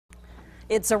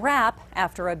It's a wrap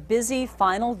after a busy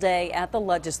final day at the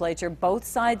legislature. Both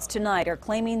sides tonight are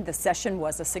claiming the session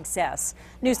was a success.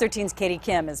 News 13's Katie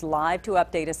Kim is live to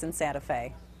update us in Santa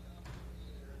Fe.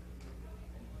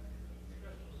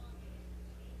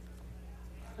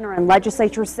 And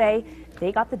legislators say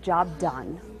they got the job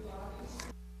done.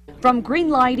 From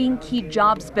greenlighting key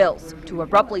jobs bills to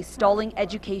abruptly stalling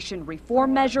education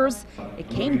reform measures, it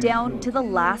came down to the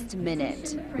last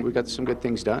minute. We got some good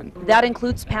things done. That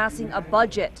includes passing a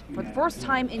budget. For the first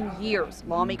time in years,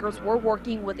 lawmakers were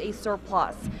working with a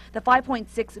surplus. The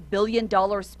 $5.6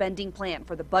 billion spending plan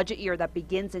for the budget year that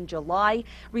begins in July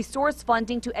restores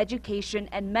funding to education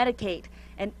and Medicaid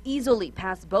and easily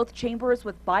passed both chambers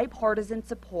with bipartisan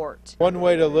support. One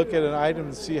way to look at an item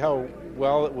and see how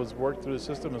well it was worked through the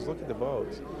system is look at the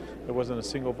votes. There wasn't a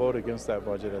single vote against that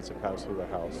budget as it passed through the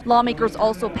House. Lawmakers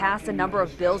also passed a number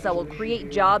of bills that will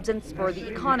create jobs and spur the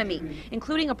economy,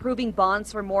 including approving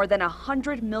bonds for more than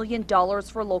 $100 million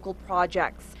for local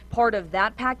projects. Part of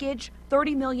that package,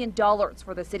 $30 million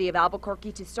for the city of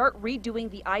Albuquerque to start redoing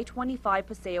the I-25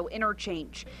 Paseo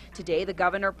interchange. Today, the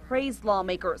governor praised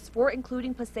lawmakers for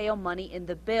including Paseo money in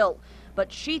the bill,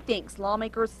 but she thinks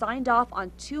lawmakers signed off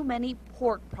on too many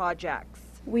port projects.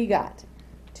 We got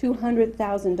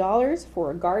 $200,000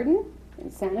 for a garden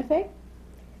in Santa Fe,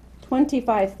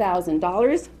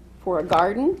 $25,000 for a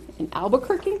garden in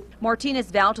Albuquerque. Martinez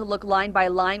vowed to look line by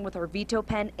line with her veto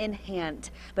pen in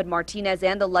hand. But Martinez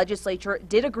and the legislature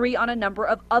did agree on a number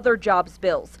of other jobs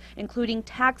bills, including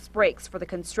tax breaks for the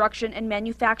construction and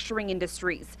manufacturing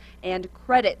industries and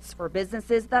credits for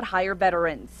businesses that hire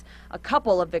veterans. A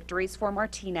couple of victories for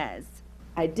Martinez.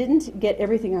 I didn't get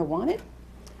everything I wanted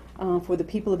for the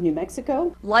people of New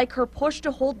Mexico. Like her push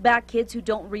to hold back kids who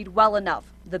don't read well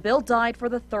enough. The bill died for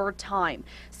the third time.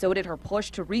 So did her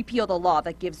push to repeal the law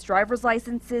that gives driver's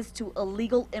licenses to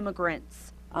illegal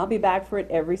immigrants. I'll be back for it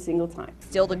every single time.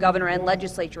 Still, the governor and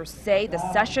legislature say the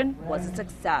session was a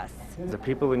success. The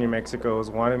people of New Mexico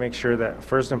want to make sure that,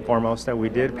 first and foremost, that we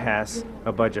did pass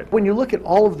a budget. When you look at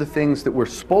all of the things that we're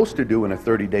supposed to do in a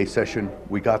 30-day session,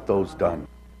 we got those done.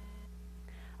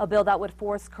 A bill that would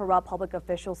force corrupt public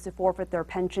officials to forfeit their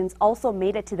pensions also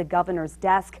made it to the governor's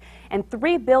desk. And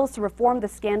 3 bills to reform the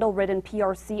scandal-ridden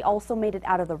PRC also made it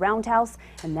out of the roundhouse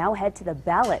and now head to the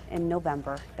ballot in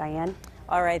November. Diane?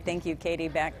 All right, thank you, Katie.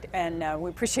 We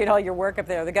appreciate all your work up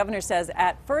there. The governor says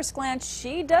at first glance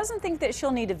she doesn't think that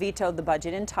she'll need to veto the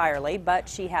budget entirely, but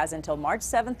she has until March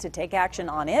 7th to take action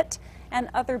on it and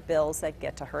other bills that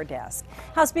get to her desk.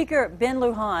 House Speaker Ben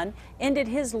Lujan ended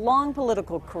his long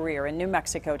political career in New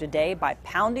Mexico today by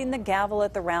pounding the gavel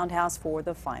at the roundhouse for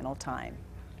the final time.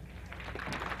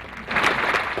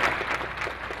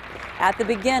 At the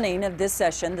beginning of this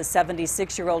session, the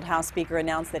 76-year-old House Speaker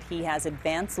announced that he has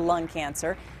advanced lung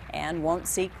cancer and won't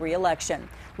seek re-election.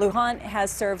 Lujan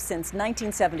has served since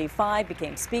 1975,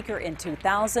 became Speaker in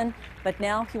 2000, but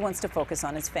now he wants to focus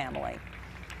on his family.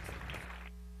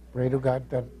 Pray to God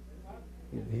that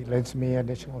He lends me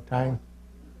additional time.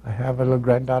 I have a little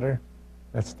granddaughter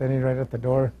that's standing right at the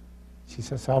door.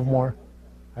 She's a sophomore.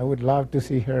 I would love to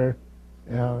see her,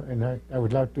 and I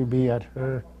would love to be at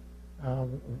her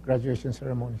graduation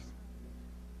ceremonies.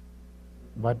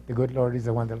 But the good Lord is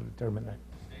the one that will determine that.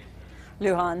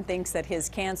 Lujan thinks that his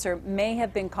cancer may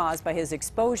have been caused by his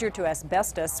exposure to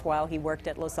asbestos while he worked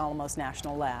at Los Alamos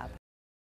National Lab.